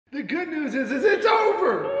The good news is it's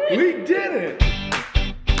over. We did it.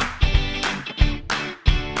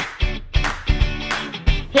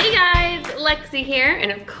 Hey guys, Lexi here,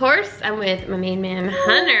 and of course I'm with my main man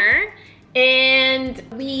Hunter, and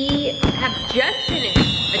we have just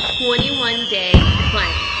finished a 21-day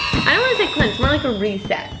cleanse. I don't want to say cleanse, more like a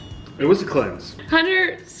reset. It was a cleanse.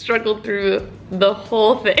 Hunter struggled through the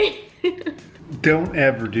whole thing. Don't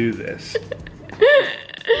ever do this.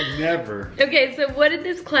 Never. Okay, so what did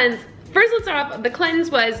this cleanse? First, let's start off. The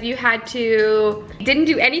cleanse was you didn't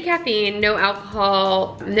do any caffeine, no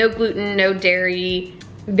alcohol, no gluten, no dairy,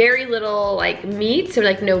 very little like meat, so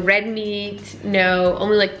like no red meat,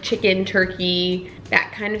 only like chicken, turkey,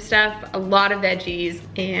 that kind of stuff, a lot of veggies,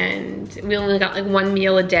 and we only got like 1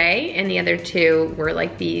 meal a day, and the other 2 were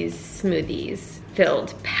like these smoothies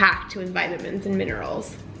packed with vitamins and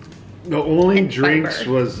minerals. The only drinks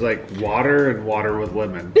fiber. was like water and water with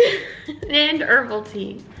lemon. And herbal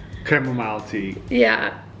tea. Chamomile tea.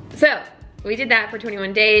 Yeah. So we did that for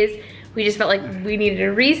 21 days. We just felt like we needed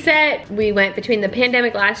a reset. We went between the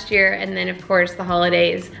pandemic last year and then of course the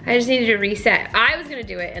holidays. I just needed a reset. I was gonna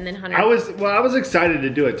do it and then Hunter. I was excited to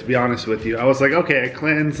do it, to be honest with you. I was like, okay, I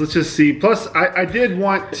cleanse, let's just see. Plus I did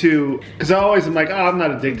want to, because I always am like, oh, I'm not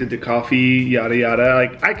addicted to coffee, yada yada.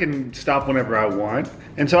 Like I can stop whenever I want.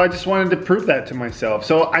 And so I just wanted to prove that to myself.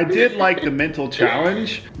 So I did like the mental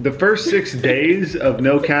challenge. The first 6 days of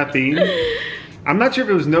no caffeine. I'm not sure if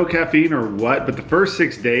it was no caffeine or what, but the first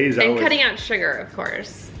 6 days and cutting out sugar, of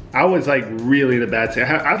course. I was like really in a bad state.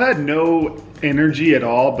 I've had no energy at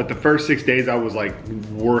all, but the first 6 days I was like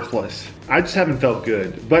worthless. I just haven't felt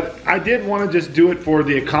good. But I did want to just do it for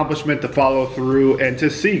the accomplishment, to follow through and to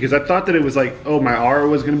see, because I thought that it was like, oh, my aura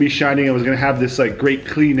was going to be shining. I was going to have this like great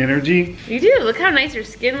clean energy. You do. Look how nice your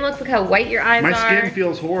skin looks. Look how white your eyes are. My skin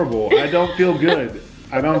feels horrible. I don't feel good.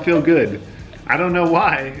 I don't feel good. I don't know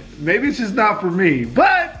why. Maybe it's just not for me.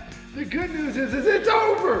 But the good news is it's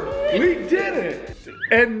over. We did it.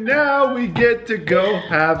 And now we get to go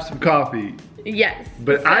have some coffee. Yes.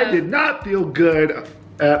 But I did not feel good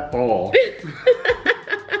at all.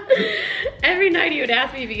 Every night he would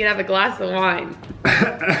ask me if he could have a glass of wine.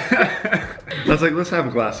 I was like, let's have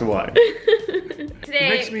a glass of wine. Today, it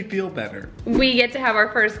makes me feel better. We get to have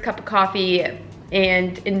our first cup of coffee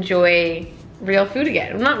and enjoy real food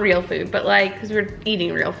again. Well, not real food, but like, because we're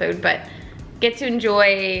eating real food, but get to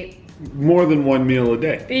enjoy more than 1 meal a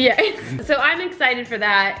day. Yes. So I'm excited for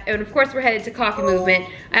that. And of course we're headed to Coffee Movement.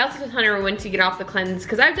 I also told Hunter when to get off the cleanse,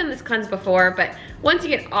 because I've done this cleanse before, but once you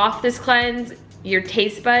get off this cleanse, your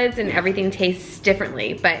taste buds and everything tastes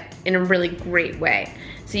differently, but in a really great way.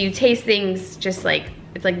 So you taste things just like,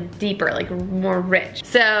 it's like deeper, like more rich.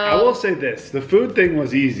 So I will say this, the food thing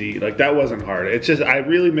was easy. Like that wasn't hard. It's just, I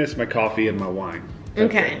really miss my coffee and my wine.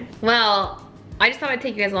 Okay. Well, I just thought I'd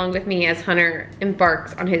take you guys along with me as Hunter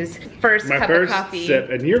embarks on his first cup of coffee. My first sip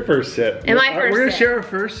and your first sip. And my first We're gonna sip. share our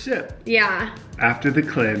first sip. Yeah. After the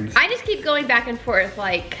cleanse. I just keep going back and forth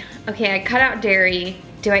like, okay, I cut out dairy.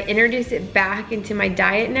 Do I introduce it back into my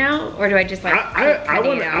diet now? Or do I just like I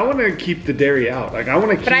want to keep the dairy out. Like I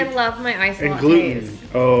want to keep. But I love my ice and lattes. Gluten.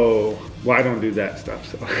 Oh, well I don't do that stuff,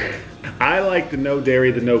 so. I like the no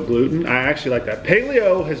dairy, the no gluten. I actually like that.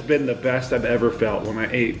 Paleo has been the best I've ever felt when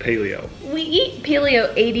I ate paleo. We eat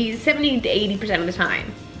paleo 70 to 80% of the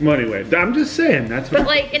time. Well anyway, I'm just saying, that's what. But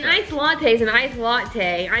like an iced latte is an iced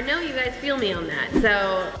latte. I know you guys feel me on that.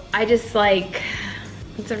 So I just like,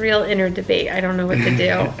 it's a real inner debate. I don't know what to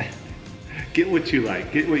do. Get what you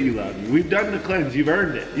like, get what you love. We've done the cleanse, you've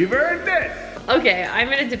earned it. You've earned it! Okay, I'm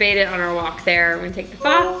gonna debate it on our walk there. We're gonna take the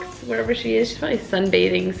fox, wherever she is. She's probably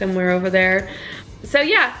sunbathing somewhere over there. So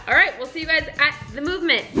yeah, all right, we'll see you guys at the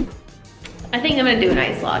movement. I think I'm gonna do an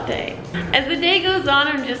iced latte. As the day goes on,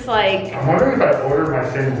 I'm just like, I'm wondering if I order my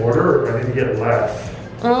same order or if I need to get less.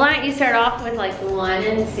 well, why don't you start off with like 1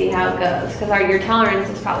 and see how it goes? Because your tolerance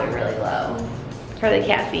is probably really low for the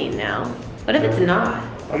caffeine now. What if it's not?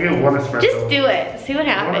 I'll get 1 espresso. Just do it, see what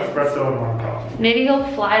happens. 1 espresso and 1 coffee. Maybe he'll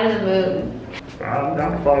fly to the moon. I'm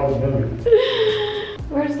down to fly to the moon.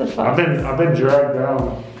 Where's the fox? I've been dragged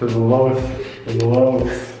down to the lowest of the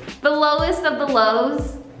lows. The lowest of the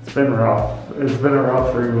lows? It's been rough. It's been a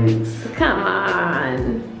rough 3 weeks. Come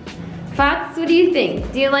on. Fox, what do you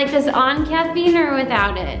think? Do you like this on caffeine or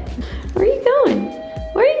without it? Where are you going?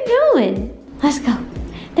 Where are you going? Let's go.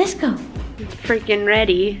 Let's go. Freaking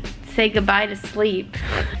ready. Say goodbye to sleep.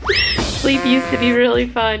 Sleep used to be really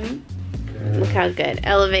fun. Look how good.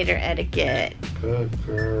 Elevator etiquette. Good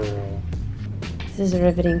girl. This is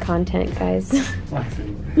riveting content, guys.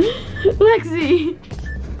 Lexi. Lexi.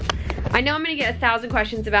 I know I'm gonna get 1,000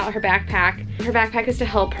 questions about her backpack. Her backpack is to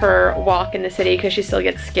help her walk in the city because she still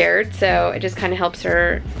gets scared, so it just kind of helps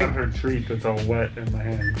her. Got her treat that's all wet in my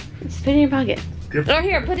hand. Just put it in your pocket. Oh,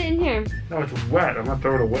 here, put it in here. No, it's wet. I'm gonna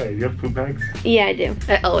throw it away. Do you have poop bags? Yeah, I do.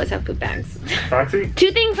 I always have poop bags. Foxy?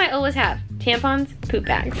 2 things I always have. Tampons, poop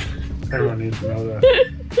bags. Everyone needs to know that.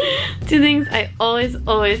 2 things I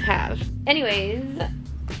always have. Anyways,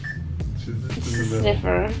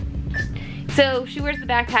 sniffer. So she wears the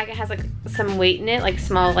backpack. It has like some weight in it, like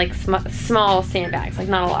small sandbags, like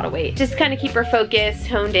not a lot of weight. Just kind of keep her focused,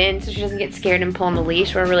 honed in, so she doesn't get scared and pull on the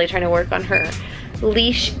leash. We're really trying to work on her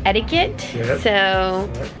leash etiquette. Yep. So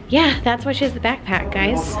yeah, that's why she has the backpack,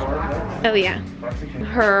 guys. Oh yeah,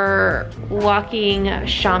 her walking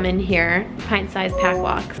shaman here, pint-sized pack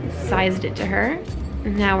walk, sized it to her.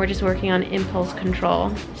 Now we're just working on impulse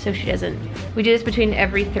control so she doesn't. We do this between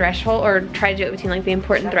every threshold, or try to do it between like the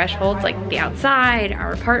important thresholds, like the outside,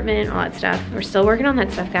 our apartment, all that stuff. We're still working on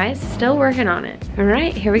that stuff, guys. Still working on it. All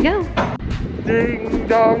right, here we go. Ding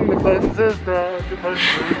dong, the cleanse is dead. The cleanse is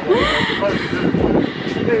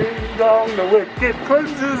dead. Ding dong, the wicked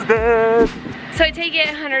cleanse is dead. So I take it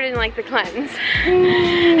Hunter didn't like the cleanse.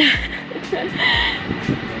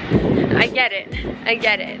 I get it. I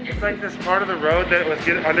get it. It's like this part of the road that was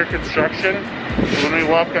under construction when we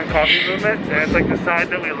walked on Coffee Movement, and it's like the side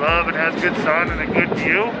that we love and has good sun and a good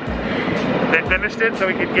view. They finished it so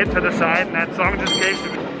we could get to the side, and that song just came to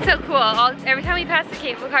me. So cool. Every time we pass the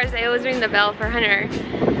cable cars, they always ring the bell for Hunter.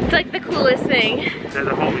 It's like the coolest thing. They're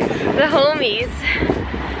the homies. The homies.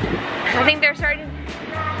 I think they're starting.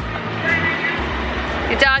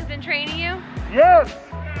 Your dog's been training you? Yes!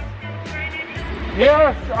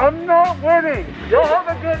 Yes, I'm not winning. Y'all have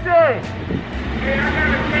a good day. Hey, I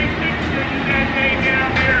gotta take pictures of you that day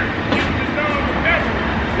down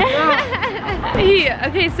there. Yeah,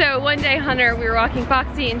 okay, so one day Hunter, we were walking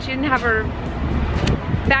Foxy and she didn't have her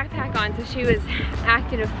backpack on, so she was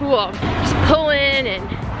acting a fool. Just pulling and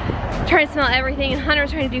trying to smell everything, and Hunter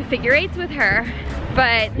was trying to do figure eights with her,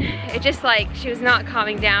 but it just like, she was not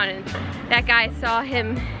calming down, and that guy saw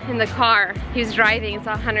him in the car. He was driving and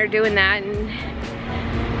saw Hunter doing that, and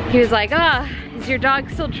he was like, oh, is your dog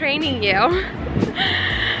still training you?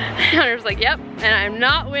 Hunter was like, yep, and I'm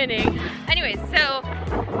not winning. Anyways, so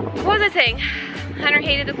what was I saying? Hunter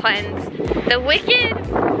hated the cleanse. The wicked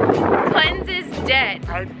cleanse is dead.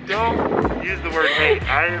 I don't use the word hate.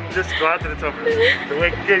 I am just glad that it's over. The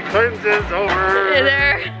wicked cleanse is over.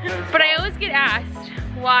 But I always get asked,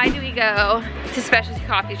 why do we go to specialty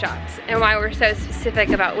coffee shops and why we're so specific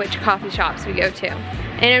about which coffee shops we go to.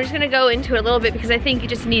 And I'm just gonna go into it a little bit because I think it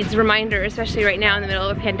just needs a reminder, especially right now in the middle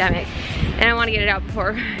of a pandemic. And I wanna get it out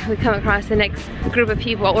before we come across the next group of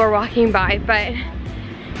people we're walking by. But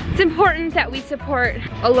it's important that we support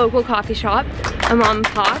a local coffee shop, a mom and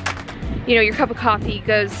pop. You know, your cup of coffee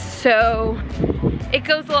goes it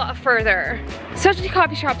goes a lot further. Specialty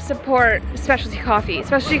coffee shops support specialty coffee.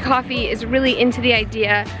 Specialty coffee is really into the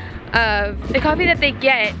idea of the coffee that they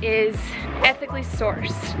get is ethically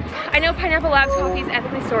sourced. I know Pineapple Labs coffee is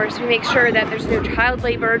ethically sourced. We make sure that there's no child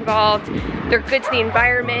labor involved, they're good to the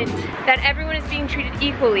environment, that everyone is being treated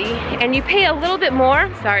equally, and you pay a little bit more.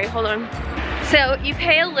 Sorry, hold on. So you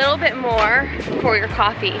pay a little bit more for your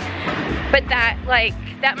coffee, but that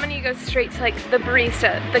money goes straight to like the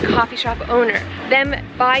barista, the coffee shop owner, them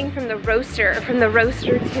buying from the roaster to the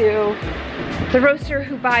roaster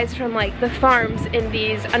who buys from like the farms in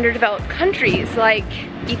these underdeveloped countries like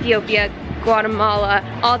Ethiopia, Guatemala,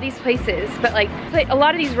 all these places. But like a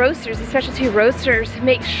lot of these roasters, these specialty roasters,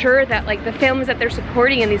 make sure that like the families that they're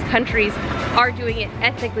supporting in these countries are doing it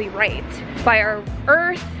ethically right by our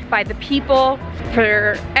earth, by the people,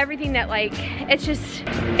 for everything that like, it's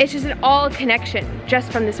just an all connection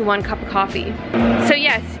just from this one cup of coffee. So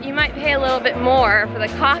yes, you might pay a little bit more for the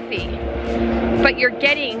coffee, but you're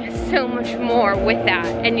getting so much more with that,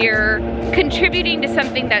 and you're contributing to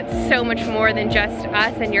something that's so much more than just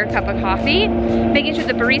us and your cup of coffee, making sure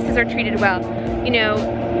the baristas are treated well. You know,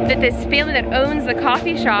 that this family that owns the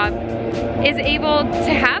coffee shop is able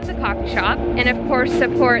to have the coffee shop and of course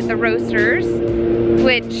support the roasters,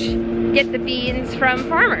 which get the beans from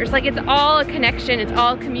farmers. Like, it's all a connection, it's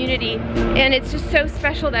all community, and it's just so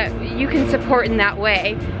special that you can support in that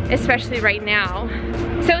way, especially right now.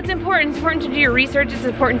 So it's important to do your research. It's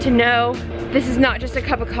important to know this is not just a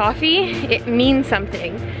cup of coffee, it means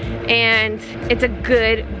something, and it's a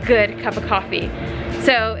good cup of coffee.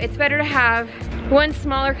 So it's better to have one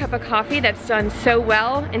smaller cup of coffee that's done so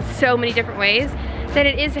well in so many different ways than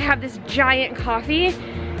it is to have this giant coffee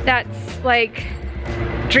that's like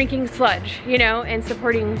drinking sludge, you know, and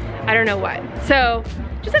supporting I don't know what. So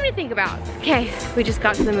Just something to think about. Okay, we just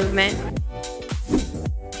got to the movement.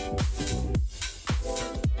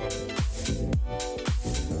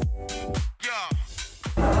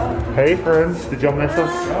 Hey friends, did y'all miss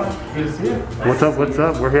us? What's up, what's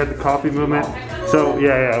up? We're here at the coffee movement. So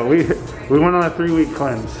yeah, we went on a 3-week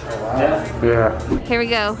cleanse. Yeah. Here we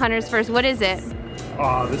go, Hunter's first. What is it?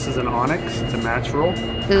 This is an Onyx, it's a natural.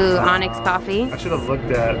 Ooh, Onyx coffee. I should have looked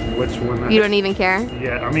at which one. You don't even care?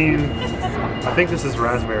 Yeah, I mean, I think this is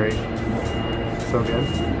raspberry. So good.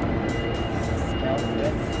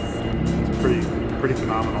 It's pretty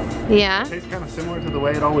phenomenal. Yeah? It tastes kind of similar to the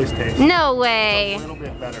way it always tastes. No way. It's a little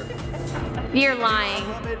bit better. You're lying. I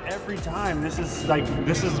love it every time. This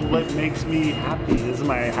is what makes me happy. This is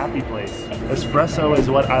my happy place. Espresso is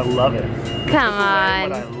what I love it. Come on.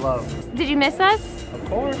 What I love. Did you miss us? Of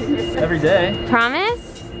course. Every day.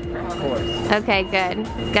 Promise? Of course. Okay, good.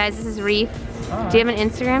 Guys, this is Reef. Do you have an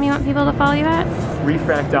Instagram you want people to follow you at?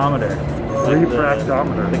 Refractometer.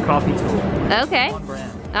 Refractometer. The coffee tool. Okay. On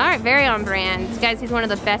brand. All right, very on brand. Guys, he's one of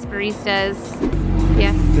the best baristas.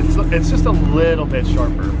 Yeah. It's just a little bit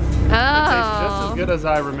sharper. Oh. It tastes just as good as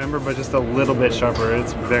I remember, but just a little bit sharper.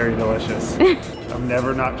 It's very delicious. I'm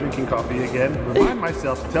never not drinking coffee again. Remind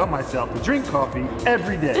myself to tell myself to drink coffee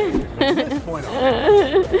every day. From this point on.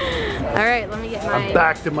 All right, let me get my... I'm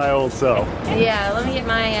back to my old self. Yeah, let me get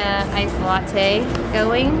my iced latte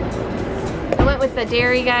going. I went with the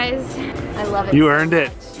dairy, guys. I love it. You earned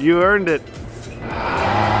it. You earned it.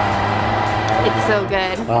 It's so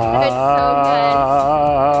good. It's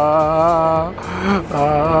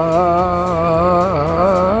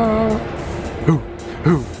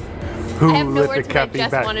Who I have no lit words, the but I caffeine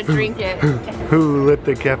just back? want to drink it. Who lit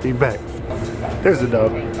the caffeine back? There's the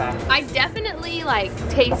dog. I definitely like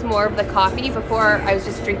taste more of the coffee. Before I was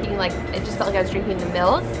just drinking like, it just felt like I was drinking the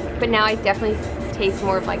milk. But now I definitely taste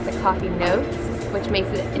more of like the coffee notes, which makes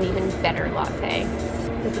it an even better latte.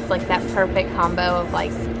 Because it's like that perfect combo of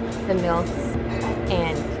like the milk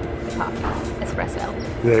and the coffee, espresso.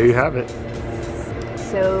 There you have it.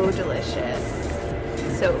 So delicious.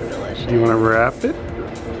 So delicious. Do you want to wrap it?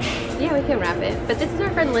 Yeah, we can wrap it. But this is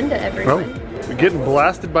our friend Linda, everyone. Oh, we're getting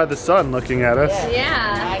blasted by the sun looking at us.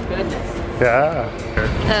 Yeah. My goodness. Yeah.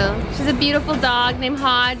 Oh, she's a beautiful dog named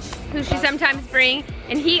Hodge, who she sometimes brings,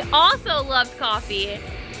 and he also loves coffee.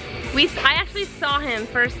 I actually saw him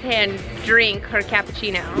firsthand drink her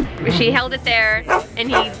cappuccino. She held it there, and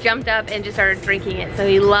he jumped up and just started drinking it. So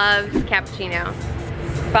he loves cappuccino.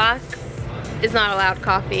 Fox is not allowed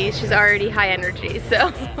coffee. She's already high energy,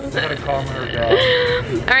 so. I'm gonna calm her down.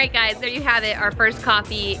 All right, guys, there you have it. Our first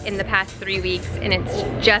coffee in the past 3 weeks, and it's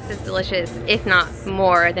just as delicious, if not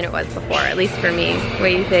more than it was before, at least for me. What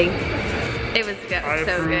do you think? It was good,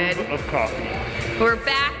 so good. Of coffee. We're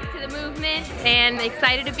back to the movement and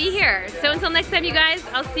excited to be here. So until next time, you guys,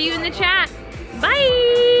 I'll see you in the chat.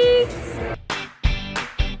 Bye.